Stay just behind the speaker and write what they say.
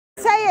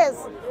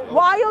says,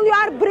 while you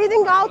are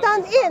breathing out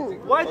and in,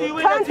 why do you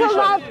wear that turn to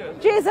love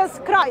t-shirt? Jesus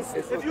Christ.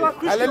 If you are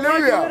Christian, why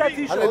do you wear that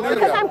t-shirt?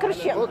 Because I'm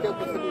Christian.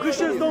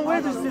 Christians don't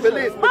wear this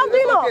t-shirt. How do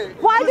you know?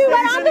 Why do you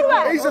wear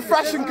underwear? He's a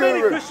fashion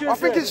guru. I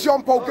think it's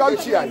Jean-Paul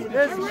Gaultier.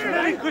 There's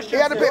many Christians. He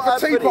had a bit of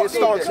a teapot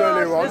stance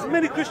earlier on. There's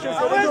many Christians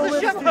that don't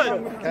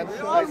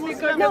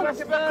wear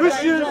this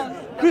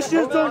t-shirt.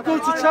 Christians don't go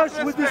to church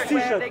with this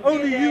t-shirt.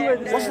 Only you wear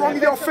this. What's wrong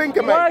with your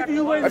finger, mate? Why do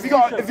you wear this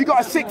t-shirt? Have you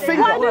got a sick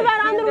finger? Why do you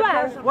wear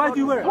underwear? Why do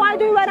you wear it? Why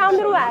do you wear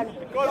underwear?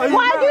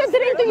 Why do you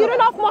drink the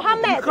urine of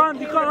Muhammad?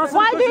 You can't answer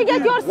Why do you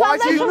get your Why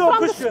do you salvation know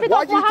from the spit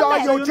Why of do you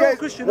dye Muhammad? your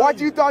why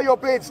do you dye your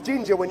beards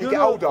ginger when you get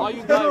older?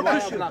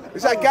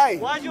 Is that gay?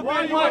 Why do you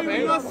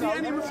not see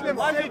any Muslims?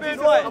 Why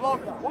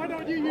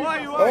don't you use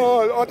it?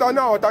 Oh, I don't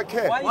know. I don't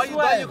care. I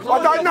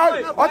don't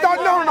know. I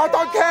don't know, and I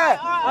don't care.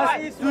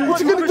 What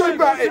you gonna do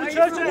about it? I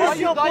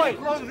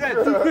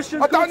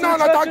don't know,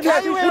 and I don't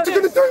care. What you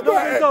gonna do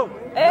about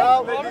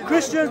it?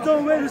 Christians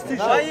don't wear this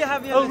t-shirt.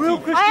 A real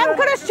Christian. I am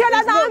Christian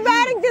and I'm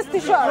wearing this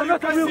t-shirt.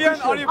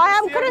 I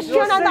am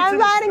Christian and I'm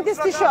wearing this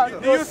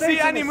t-shirt. Do you see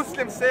any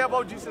Muslims say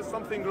about Jesus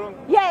something wrong?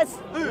 Yes.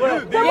 The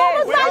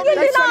moment when you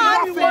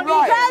deny his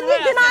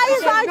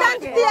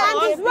identity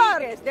and his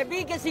word. The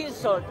biggest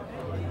insult.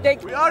 The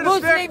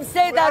Muslims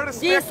say that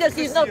Jesus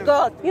is not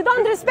God. You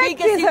don't respect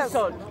Jesus.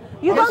 Insult.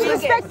 You don't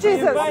respect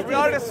Jesus. We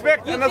all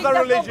respect another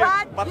religion,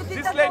 but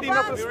this lady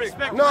not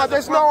respect. No,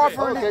 there's no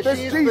other religion.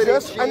 There's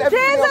Jesus, and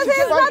everything else Jesus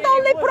is not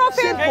only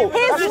prophet,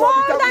 he's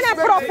more than a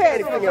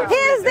prophet. He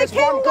is the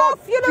King of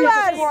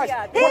universe.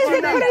 He is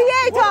the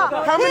Creator.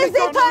 He is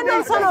the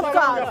eternal Son of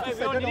God.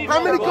 How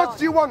many gods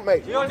do you want,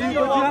 mate?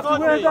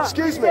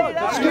 Excuse me.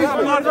 Excuse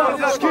me.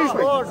 Excuse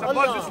me.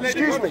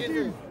 Excuse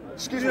me.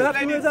 Excuse me. You have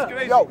to wear that.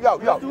 Yo.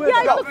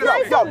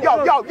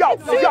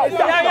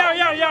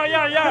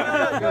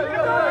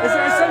 Is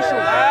it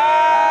essential?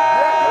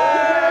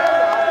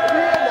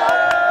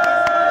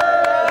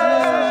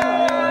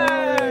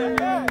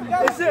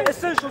 Is it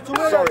essential to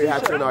wear Sorry, that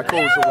t-shirt? Hatun, I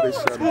caused all this.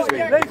 Excuse me,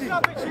 lady.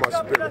 It's my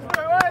spirit.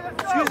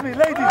 Excuse me,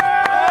 lady.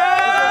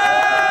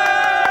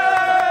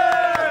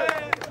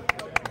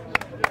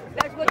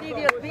 That's what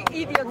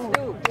idiots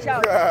do.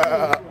 Shout.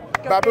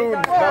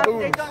 Baboons.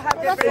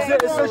 Is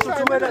it essential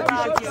to wear that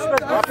t-shirt to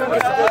spread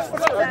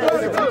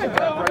Christianity?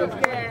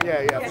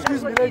 Yeah.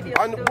 Excuse me, lady.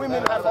 And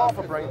women have half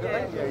a brain, don't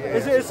they? Yeah.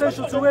 Is it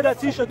essential to wear that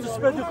t-shirt to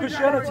spread your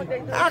Christianity?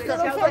 I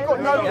got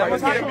no brain.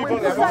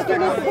 It's like you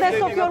need the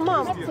breast of your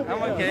mom. I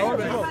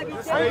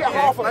get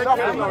half of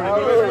nothing.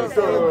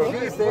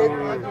 He said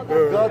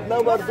God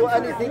never do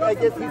anything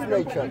against his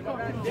nature.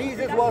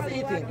 Jesus was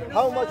eating.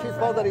 How much his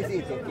father is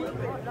eating?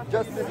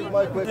 Just this is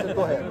my question.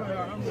 Go ahead.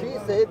 She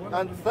said,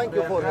 and thank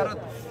you for her.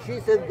 She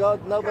said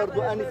God never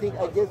do anything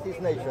against his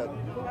nature.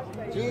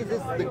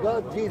 Jesus, the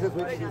God Jesus,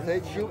 which she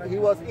said, he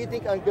was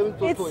eating and going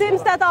to It toilet.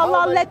 seems that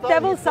Allah let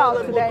devils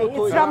out today.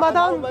 It's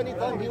Ramadan. How many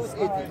times he was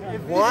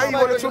eating? Why you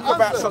want to talk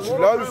about such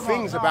low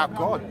things about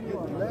God?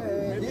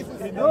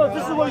 No,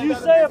 this is what you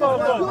say about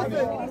God.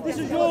 This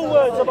is your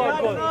words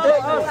about God.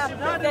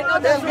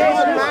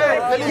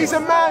 He's a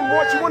man.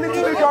 What do you want him to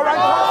do? Go around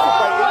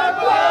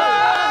constipated?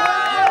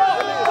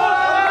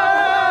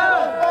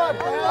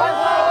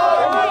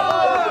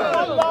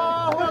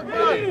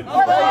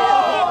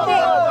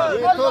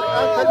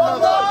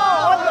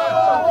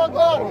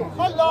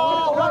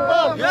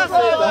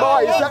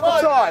 Is that the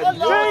time?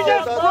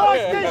 Jesus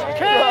Christ is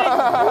King!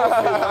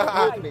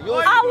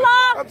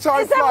 Allah is a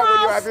when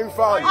you're having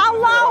fun.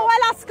 Allahu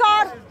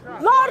al-Askar.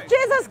 Lord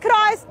Jesus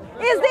Christ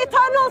is the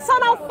eternal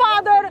Son of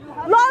Father.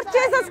 Lord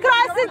Jesus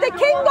Christ is the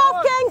King of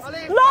Kings,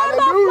 Lord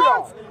of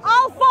Lords,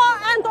 Alpha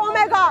and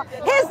Omega.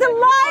 He's the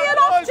Lion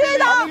of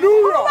Judah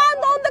who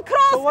went on the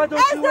cross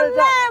as the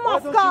Lamb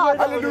of God.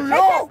 It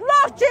is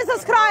Lord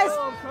Jesus Christ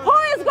who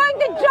is going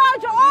to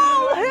judge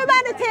all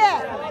humanity.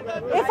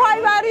 If I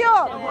were you,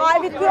 I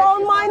would be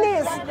on my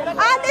knees.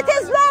 And it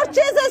is Lord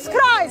Jesus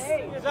Christ.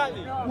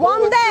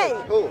 One day,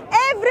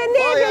 every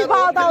knee will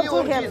bow down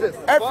to him. It is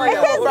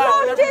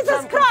Lord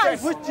Jesus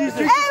Christ.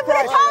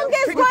 Every tongue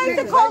is going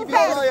to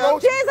confess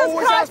Jesus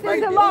Christ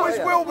is the Lord. Always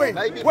will be,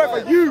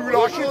 whether you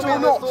like it or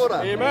not.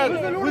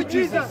 Amen. With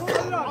Jesus. With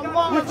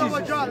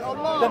Jesus.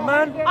 The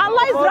man.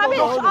 Allah is rubbish.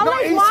 Allah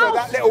is That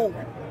mouse. little.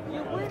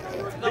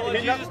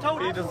 Jesus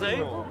told you to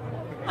say.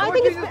 I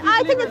think it's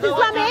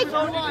Islamic.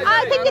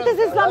 I think it is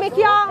Islamic.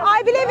 Yeah,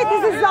 I believe it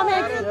is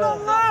Islamic.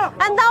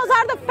 And those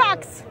are the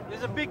facts.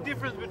 There's a big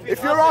difference between.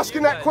 If you're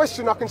asking that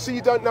question, I can see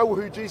you don't know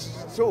who Jesus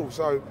is at all.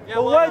 So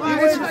Why do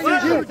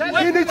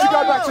you need to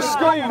go back to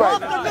school,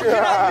 mate.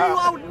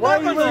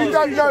 You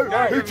don't know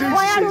who Jesus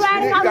Why are is. you You need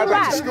wearing to go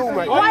back to underwear? school,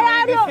 mate. Why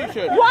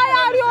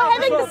are you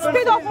having the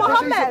speed of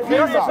Muhammad?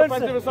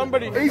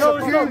 He's a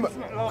puma.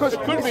 Because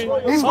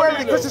he's wearing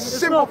it because it's a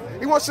symbol.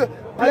 He wants to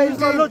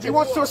blend in. He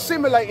wants to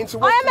assimilate into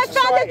I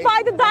Western am offended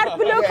by the dark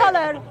blue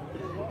color.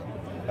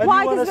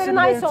 White is very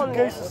nice on me.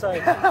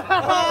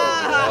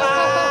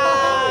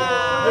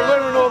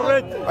 wearing all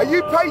red. Are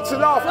you paid to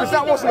laugh? Because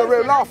that wasn't a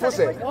real laugh, was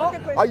it?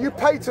 Are you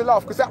paid to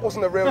laugh? Because that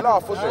wasn't a real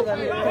laugh, was it?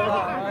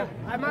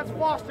 I man's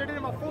faster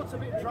than my foot's a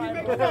bit dry.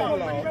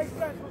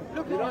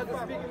 Look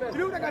at you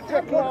look like a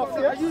tech off.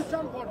 I use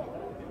jump on.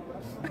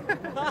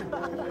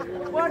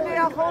 Why they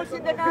are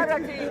holding the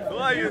narrative?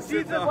 Why you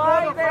sit down?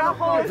 Why they are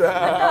holding the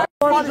narrative?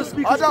 I want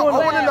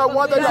to know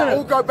why they don't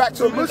all go back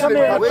to a Muslim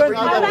country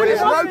where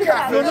there's no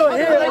Catholics.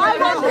 I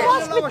went to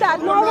mosque with that,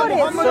 no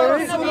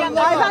worries. I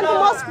went to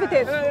mosque with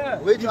it.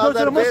 Which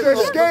other They're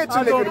scared to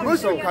live in a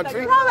Muslim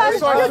country. No,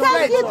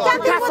 you can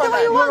do whatever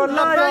you want.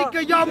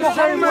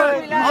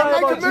 I'll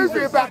make a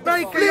movie about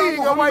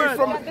fleeing away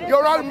from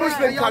your own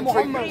Muslim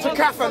country to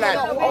Kafirland.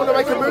 I want to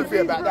make a movie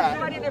about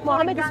that.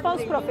 Muhammad is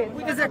false prophet.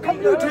 Is it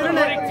computer, isn't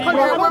it?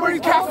 We're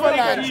in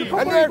Kafirland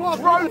and they're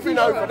droving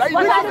over. They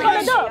What are you love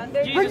going to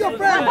it. do? Bring your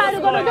friends. What are you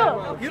going to do?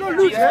 You don't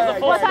lose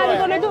it. What are you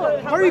going to do?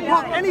 Bury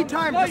Park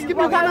anytime. Just give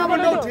me 1 hour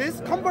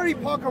notice. Come Bury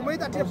Park and wait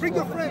that day. Bring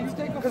your friends.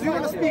 Because you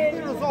want to speak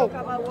clear as well.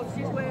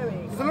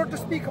 There's a lot to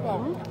speak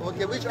about.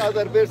 Okay, which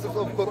other verses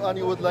of Quran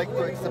you would like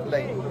to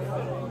explain?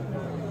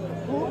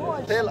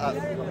 Tell us.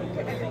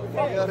 We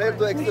are here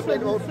to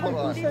explain all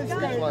Quran. Which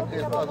one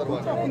is the other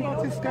one?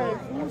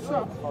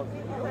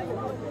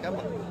 Come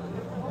on.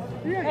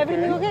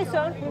 Everything okay,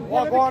 sir?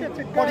 Walk on.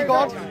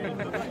 Bodyguard.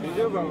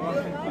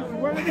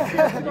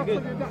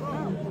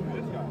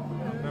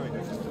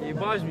 He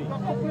buys me. No.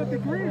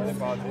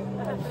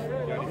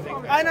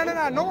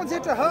 No one's here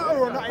to hurt her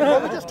or nothing, bro.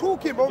 We're just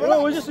talking, bro.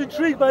 No, we're just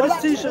intrigued by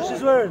this t-shirt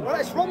she's wearing. Well,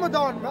 it's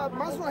Ramadan.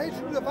 Man's not here to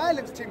do the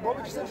violence thing, bro.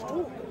 We just said to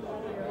talk.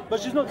 But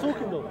she's not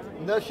talking though.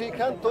 No, she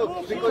can't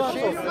talk because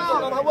she's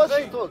how was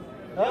she talk?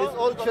 It's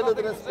all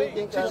children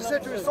speaking. She just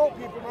said to insult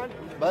people, man.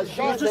 But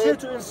she She's just here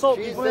to insult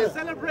people.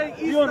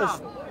 Be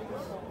honest.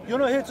 You're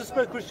not here to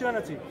spread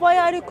Christianity. Why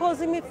are you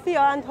causing me fear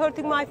and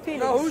hurting my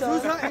feelings, No, who's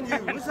sir? hurting you?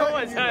 Who's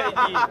hurting you?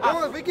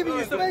 No, we're giving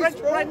you space, French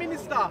Prime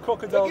Minister.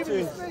 Crocodile We're giving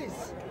you tears.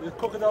 space. The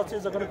crocodile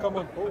tears are going to come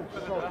on.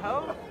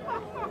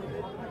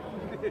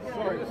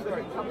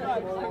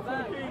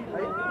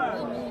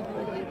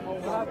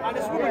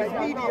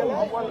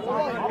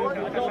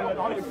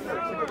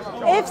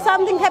 If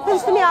something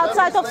happens to me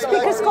outside of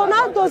Speaker's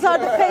Corner, those are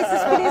the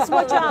places, please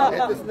watch out.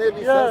 It is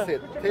nearly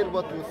sunset. Tell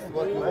what you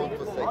want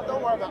to say.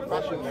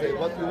 What you say.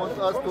 What you want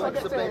us to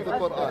explain the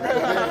Quran.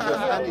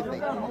 Just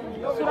anything.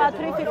 Surah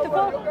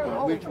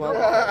 354. Which one?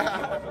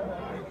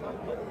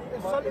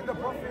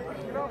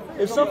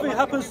 If something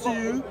happens to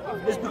you,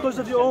 it's because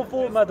of your own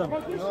fault, madam. No.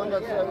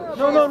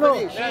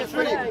 She is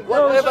free.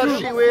 Whatever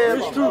she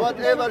wears,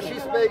 whatever she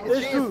speaks,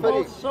 she is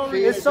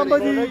free. If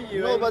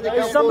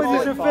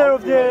somebody's in fear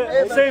of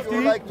their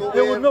safety,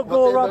 they will not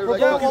go around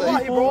provoking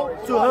people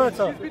to hurt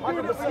her.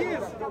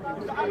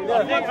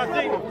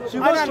 She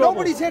was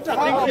Nobody's here to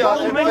hurt her.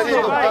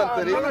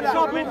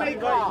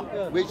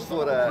 Which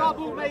surah?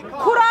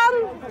 Quran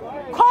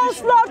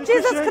calls Lord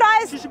Jesus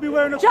Christ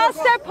just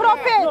a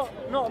prophet.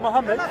 Not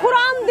Muhammad.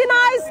 Quran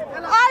denies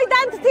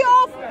identity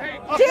of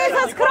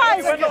Jesus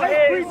Christ.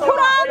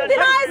 Quran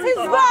denies his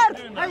word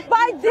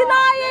by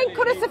denying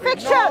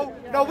crucifixion.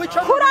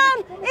 Quran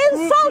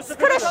insults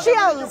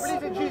Christians.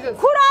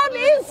 Quran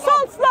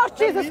insults Lord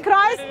Jesus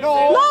Christ. No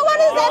one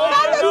is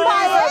offended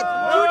by it.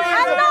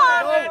 And no,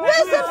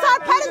 Muslims are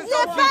apparently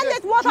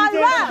offended what I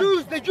wear.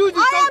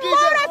 I am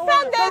more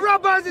offended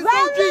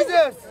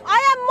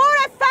I am more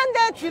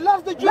offended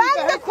when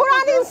the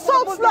Quran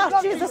insults Lord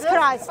Jesus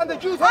Christ. I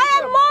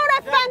am more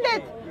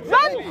offended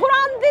when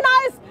Quran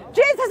denies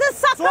Jesus'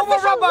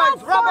 sacrificial love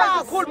for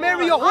us.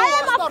 I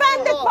am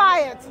offended by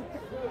it.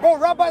 Bro,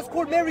 rabbis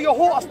called Mary a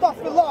whore.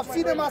 Astaghfirullah. I've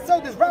seen them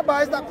myself. There's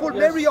rabbis that call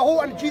Mary a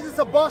whore and Jesus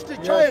a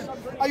bastard child.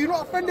 Are you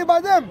not offended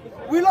by them?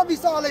 We love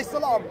Isa alayhi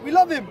salam. We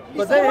love him.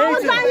 But they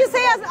hate him. You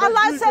say as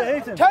Allah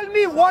said. Tell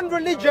me one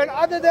religion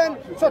other than,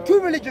 so two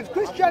religions,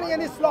 Christianity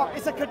and Islam.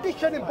 It's a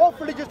tradition in both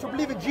religions to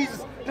believe in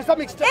Jesus to some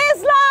extent.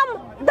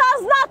 Islam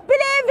does not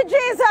believe in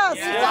Jesus.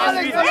 Islam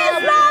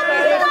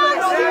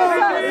denies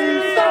Jesus.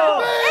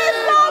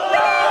 Islam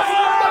believes.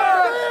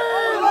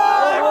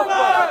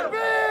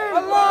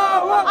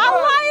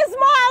 Allah is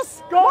Mos.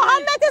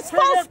 Muhammad is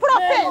false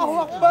prophet.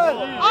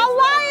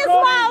 Allah is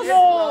Mos.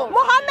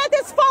 Muhammad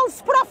is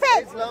false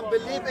prophet.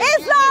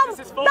 Islam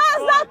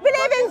does not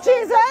believe in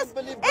Jesus.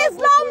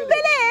 Islam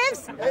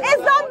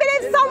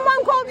believes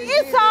someone called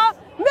Isa.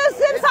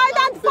 Muslims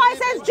identifies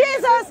as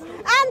Jesus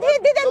and he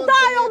didn't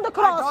die on the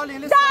cross.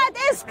 That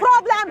is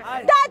problem.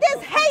 That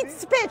is hate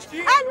speech.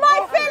 And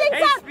my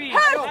feelings are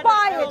hurt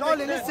by it.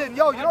 Darling, listen,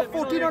 yo, you know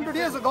 1400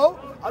 years ago,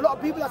 a lot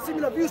of people had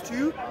similar views to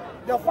you.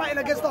 They're fighting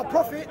against our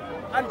prophet.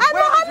 And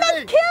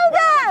Muhammad killed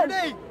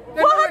them.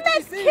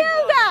 Muhammad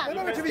killed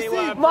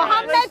them.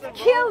 Muhammad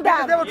killed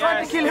them. They were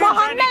trying to kill him.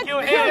 Muhammad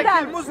killed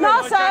them.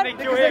 No, sir.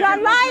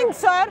 You're lying,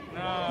 sir.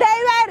 They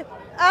were.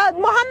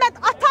 Muhammad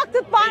attacked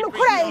Banu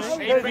Quraysh.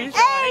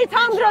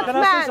 800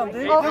 men.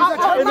 Or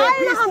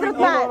 900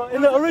 men.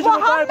 In the original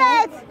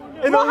Bible,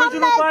 In the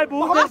original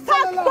Bible,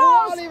 attacked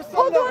those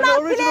who do not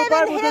believe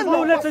in him.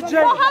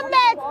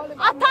 Muhammad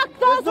attacked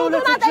those who do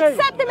not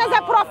accept him as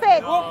a prophet.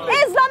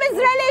 Islam is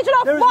religion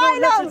of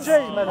violence,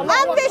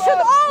 and we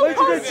should all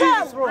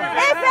concern.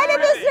 If any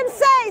Muslim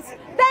says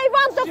they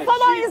want to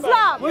follow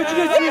Islam, we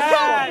should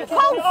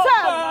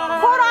concern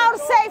for our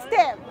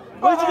safety.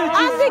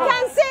 And we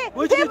can see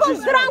people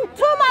drank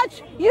too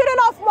much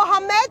urine of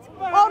Muhammad,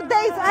 or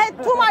they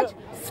had too much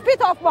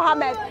spit of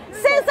Muhammad.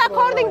 Since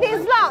according to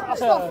Islam,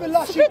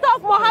 spit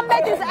of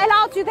Muhammad is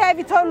allowed you to have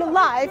eternal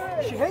life.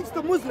 She hates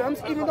the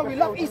Muslims, even though we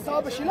love Isa,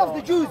 but she loves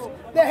the Jews.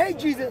 They hate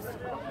Jesus.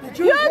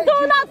 You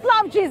do not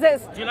love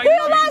Jesus. Do you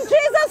love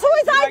Jesus, who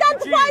is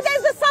identified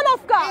as the Son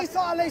of God? Isa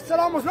alayhi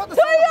salam was not the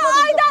Do Son you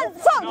of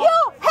God. So you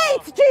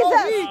hate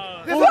Jesus.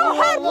 You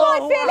hurt my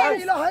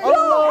feelings. You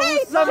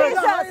hate Jesus. You are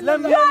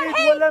hate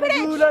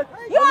preacher.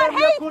 You are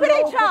hate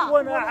preacher.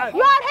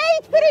 You are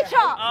hate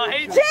preacher.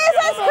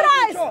 Jesus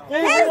Christ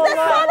is the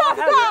Son of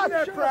God.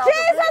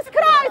 Jesus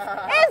Christ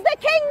is the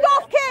King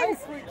of Kings.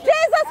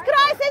 Jesus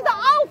Christ is the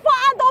Alpha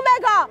and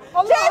Omega.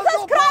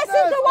 Jesus Christ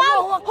is the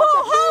one who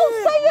holds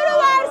the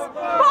universe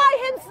by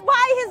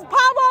his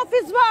power of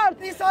his word.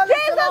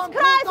 Jesus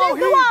Christ is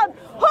the one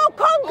who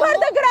conquered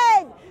the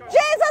grave.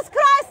 Jesus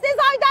Christ is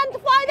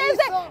identified as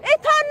the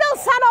eternal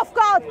Son of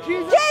God.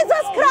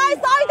 Jesus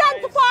Christ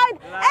identified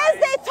as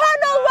the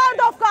eternal Word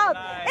of God.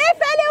 If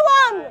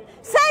anyone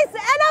says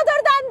another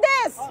than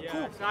this,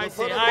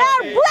 they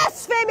are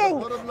blaspheming.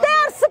 They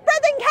are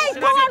spreading hate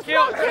towards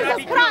Lord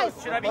Jesus Christ.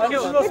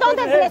 We don't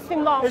have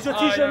blaspheme law. Is your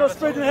t-shirt not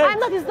spreading hate? I'm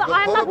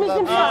not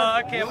Muslim,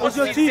 sir. Okay, Is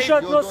your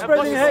t-shirt not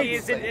spreading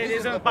hate? It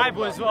is in the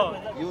Bible as well.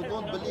 You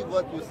don't believe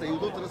what you say. You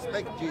don't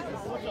respect Jesus.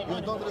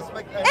 You don't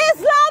respect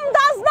Islam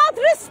does not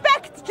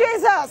respect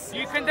Jesus.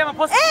 You condemn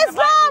apostasy.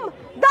 Islam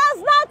does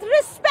not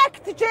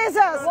respect Jesus.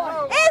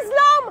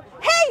 Islam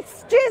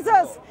hates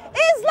Jesus.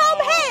 Islam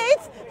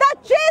hates that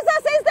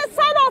Jesus is the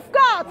Son of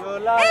God.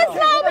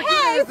 Islam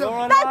hates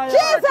that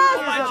Jesus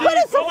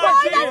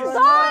crucified and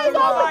died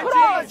on the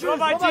cross.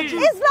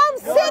 Islam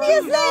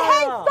seriously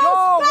hates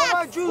those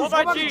facts.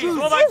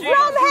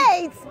 Islam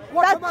hates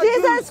that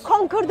Jesus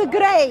conquered the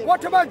grave.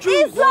 What about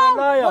Jews? Islam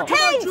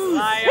hates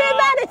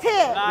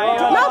humanity.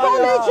 Not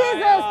only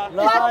Jesus,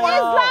 but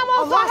Islam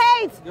also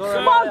hates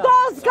for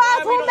those God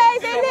who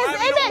made in his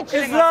image.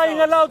 Is lying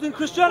allowed in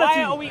Christianity?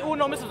 Why are we all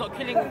non-Muslims not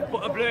killing,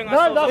 blowing No,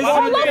 ourselves?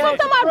 Lots of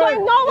them are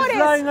doing nowhere. Is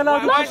lying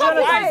allowed in Lots of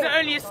Christianity? Why is it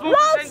only a small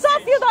Lots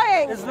of you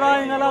doing. Is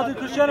lying allowed in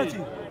Christianity?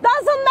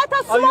 Doesn't matter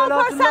Are you small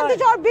allowed to percentage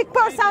lie? or big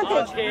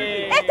percentage.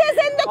 Okay. It is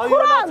in the Are you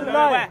allowed to Quran.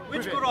 lie?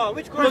 Which Quran?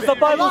 Which Because the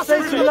Bible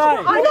says to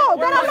lie. I know,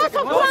 there are lots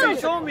of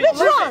Qurans.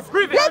 Which one?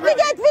 Let me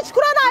get which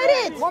Quran I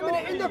read. 1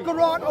 minute in the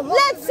Quran, Allah.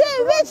 Let's see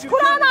which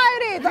Quran I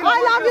read. I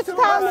love you to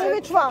tell me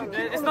which one.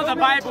 It's not the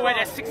Bible where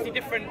there's 60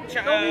 different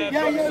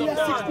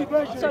Yeah, 60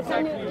 versions. So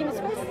can you give me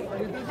space?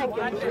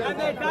 Thank you. And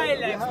they're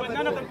dialects, but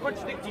none of them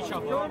contradict each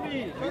other.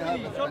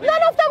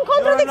 None of them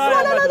contradict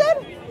one another.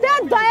 They are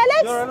You're a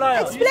dialects.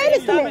 liar. Explain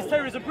it to me.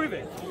 Terrorism, prove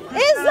it.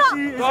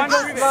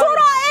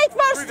 Surah 8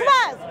 verse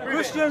 12.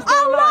 Christians don't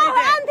Allah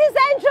lie. and his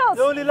angels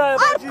They only lie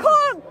about Jesus.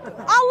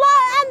 Allah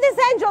and his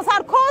angels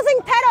are causing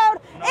terror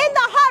in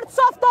the hearts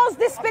of those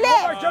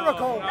disbelievers.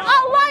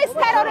 Allah is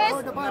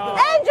terrorist,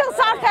 angels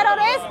are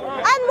terrorists,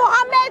 and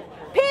Muhammad,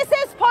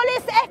 pieces,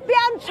 police,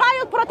 FBI, and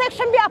child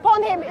protection be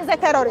upon him, is a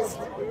terrorist.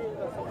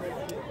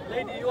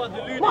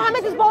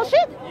 Muhammad is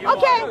bullshit?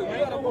 Okay.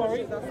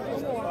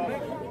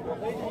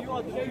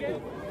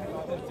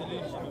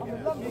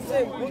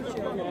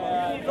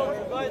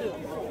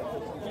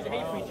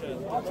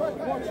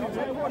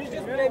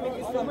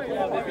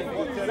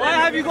 Why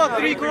have you got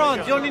 3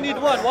 Qurans? You only need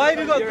 1. Why have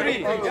you got 3?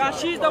 Yeah,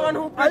 she's the one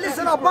who.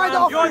 Listen, I'll buy that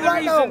off you You're the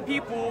right now. reason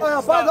people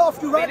I'll buy that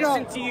off you right they now.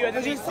 listen to you and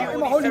then they It's do in all my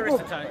these holy terrorist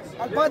book. attacks.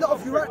 I'll buy that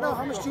off you right now.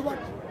 How much do you want?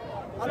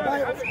 I'll buy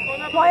it off you.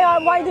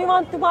 Why do you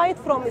want to buy it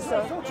from me,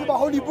 sir? It's my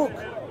holy book.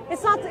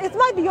 It's not. It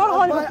might be your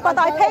holy book, but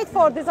I paid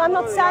for this. I'm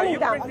not selling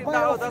them. You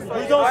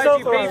don't sell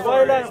for us. Why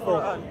are you lying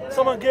for?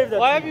 Someone gave that.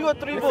 Why have you got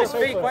 3 books? Why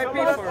pay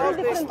for All it?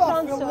 different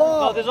plans, sir.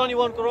 No, there's only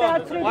 1 There are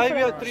Quran. 3 Why have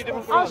you different. got 3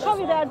 different I'll Qurans? show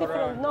you they are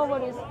different. No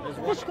worries.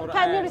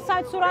 Can you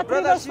recite Surah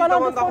 3 verse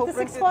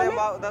 146 for me?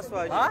 That's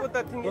why. You put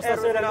that thing What's that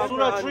say that?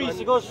 Surah 3.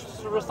 He goes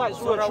to recite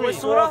Surah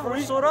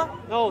 3. Surah?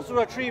 No,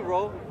 Surah 3,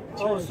 bro.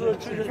 Oh, Surah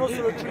 3. There's no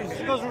Surah 3.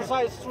 He goes to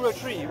recite Surah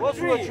 3. What's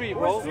Surah 3,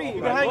 bro? You've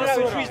been hanging out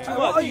with trees too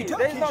much. Are you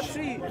Turkish?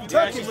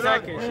 Yeah, she's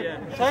Turkish, yeah.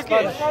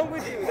 Turkish.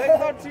 with you? There's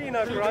no tree in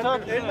our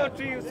Quran. There's no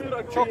tree,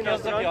 Surah tree in our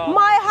Quran.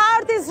 My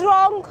heart is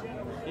wrong.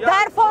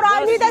 Therefore,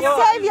 I need a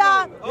savior.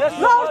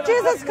 Lord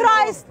Jesus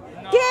Christ,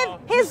 give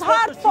his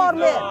heart for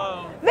me.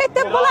 With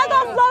the blood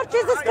of Lord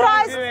Jesus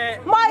Christ,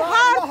 my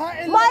heart,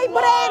 my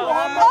brain,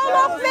 all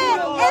of me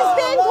is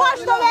being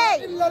washed away.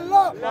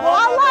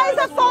 Allah is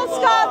a false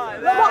God.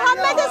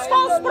 Muhammad is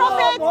false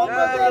prophet.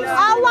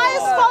 Allah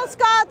is false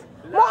God.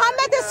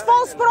 Muhammad is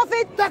false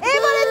prophet.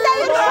 Even in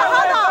their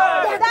shahada,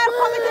 they are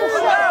committing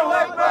shirk.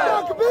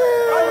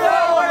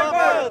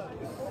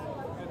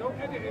 Don't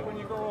get it when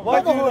you go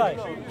Why do you lie?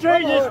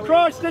 Jesus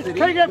Christ is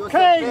King of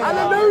Kings,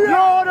 Hallelujah.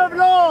 Lord of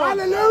Lords,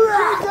 Hallelujah.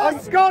 and God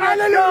of God.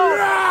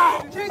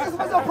 Hallelujah. Jesus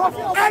was a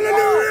prophet of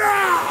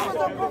Hallelujah.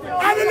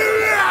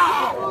 Hallelujah.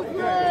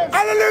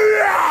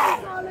 Hallelujah.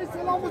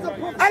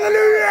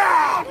 Hallelujah.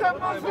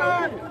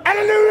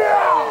 Hallelujah.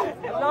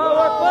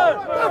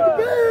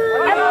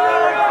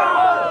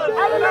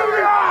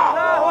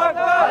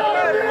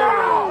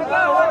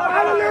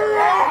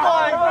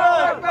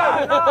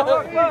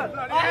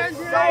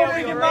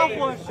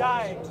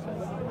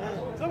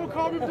 Someone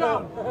calm him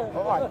down.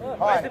 All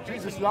right.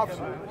 Jesus loves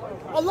you.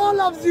 Allah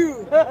loves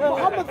you.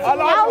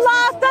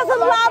 Allah doesn't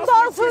love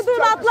those who do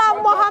not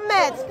love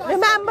Muhammad.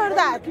 Remember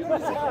that.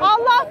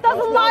 Allah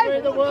doesn't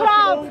like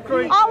proud.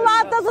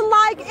 Allah doesn't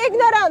like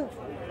ignorant.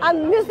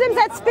 And Muslims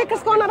at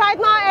Speaker's Corner right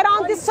now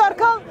around this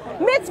circle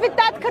meets with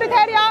that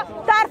criteria.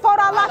 Therefore,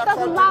 Allah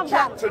doesn't love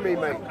them. To me,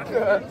 mate.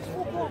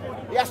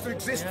 He has to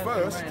exist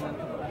first.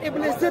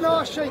 Ibn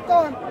Zina,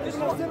 Shaitan.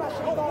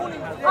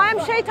 I am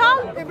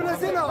Shaitan? Ibn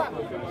Zina.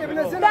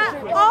 Ibn Zina.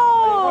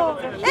 Oh,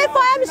 if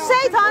I am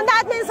Shaitan,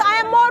 that means I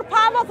am more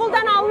powerful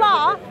than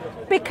Allah,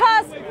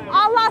 because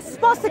Allah is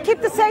supposed to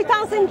keep the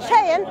Satans in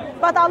chain,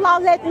 but Allah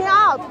let me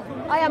out.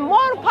 I am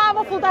more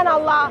powerful than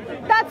Allah.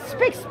 That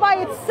speaks by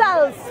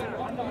itself.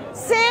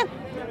 See,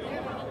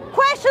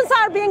 questions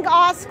are being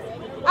asked,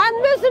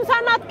 and Muslims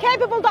are not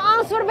capable to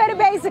answer very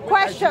basic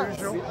questions.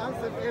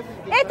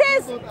 It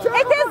is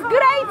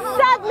great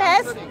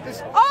sadness.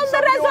 On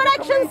the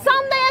Resurrection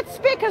Sunday at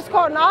Speaker's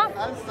Corner,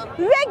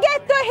 we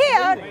get to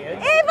hear,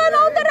 even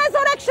on the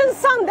Resurrection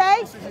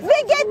Sunday,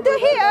 we get to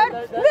hear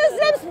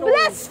Muslims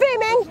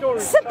blaspheming,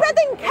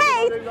 spreading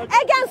hate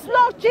against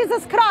Lord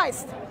Jesus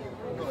Christ.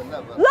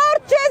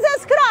 Lord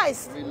Jesus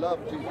Christ,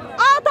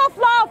 out of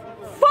love,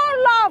 for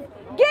love,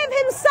 gave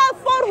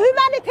himself for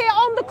humanity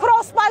on the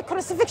cross by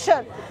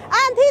crucifixion.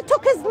 And he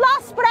took his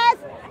last breath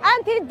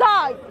and he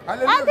died.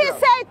 Hallelujah. And he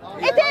said,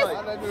 it is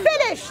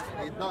finished.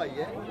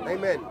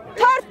 Amen.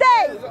 Third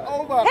day,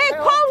 he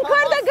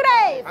conquered the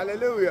grave.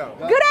 Hallelujah.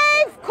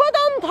 Grave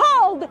couldn't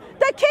hold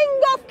the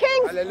King of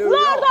Kings, Hallelujah.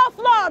 Lord of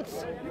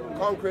Lords.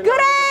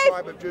 Grave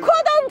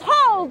couldn't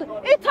hold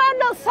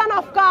eternal Son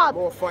of God.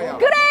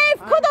 Grave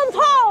couldn't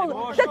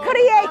hold the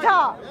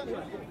Creator.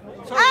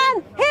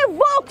 And he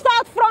walked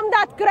out from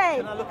that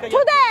grave.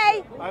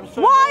 Today,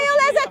 while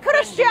as a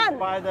Christian,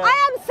 I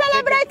am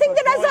celebrating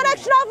the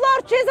resurrection of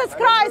Lord Jesus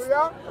Christ,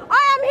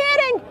 I am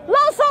hearing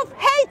lots of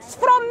hates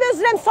from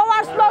Muslims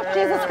towards Lord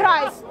Jesus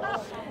Christ.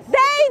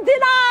 They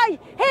deny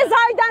his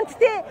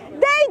identity.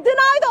 They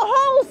deny the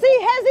holes he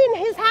has in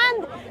his hand.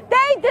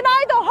 They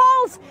deny the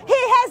holes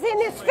he has in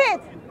his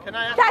feet.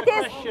 That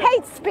is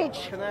hate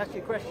speech. Can I ask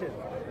you a question?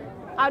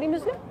 Are you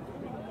Muslim?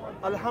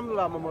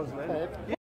 Alhamdulillah, I'm a Muslim.